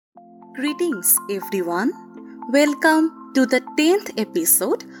Greetings everyone. Welcome to the 10th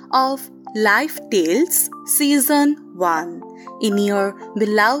episode of Life Tales Season 1 in your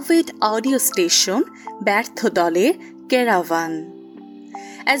beloved audio station Berthodoler Caravan.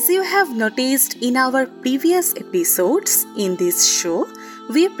 As you have noticed in our previous episodes in this show,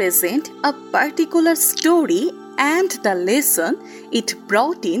 we present a particular story and the lesson it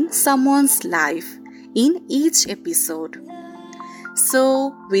brought in someone's life in each episode.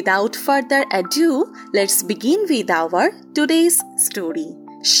 So, without further ado, let's begin with our today's story,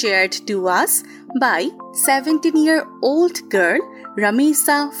 shared to us by 17-year-old girl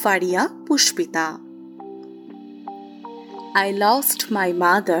Ramesa Faria Pushpita. I lost my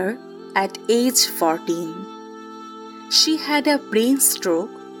mother at age 14. She had a brain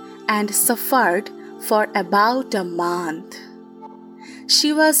stroke and suffered for about a month.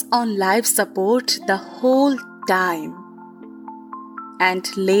 She was on life support the whole time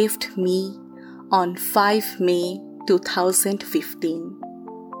and left me on 5 May 2015.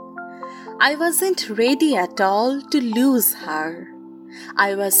 I wasn't ready at all to lose her.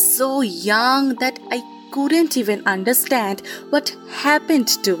 I was so young that I couldn't even understand what happened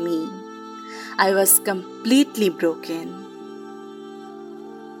to me. I was completely broken.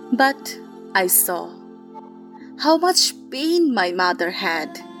 But I saw how much pain my mother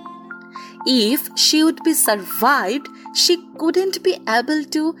had. If she would be survived, she couldn't be able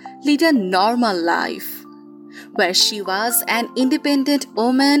to lead a normal life, where she was an independent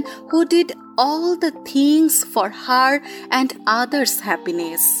woman who did all the things for her and others'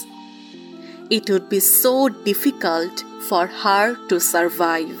 happiness. It would be so difficult for her to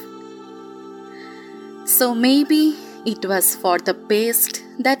survive. So maybe it was for the best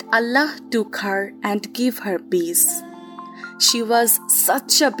that Allah took her and gave her peace. She was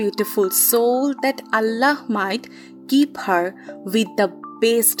such a beautiful soul that Allah might keep her with the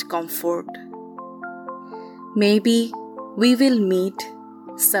best comfort. Maybe we will meet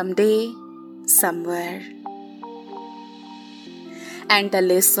someday, somewhere. And the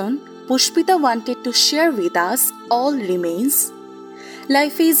lesson Pushpita wanted to share with us all remains: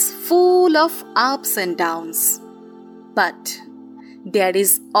 life is full of ups and downs, but there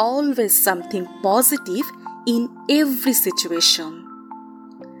is always something positive in every situation.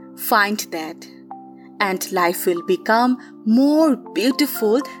 Find that, and life will become more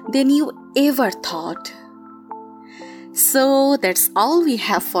beautiful than you ever thought. So that's all we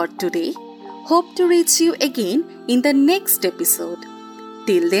have for today. Hope to reach you again in the next episode.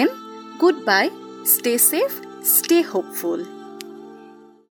 Till then, goodbye, stay safe, stay hopeful.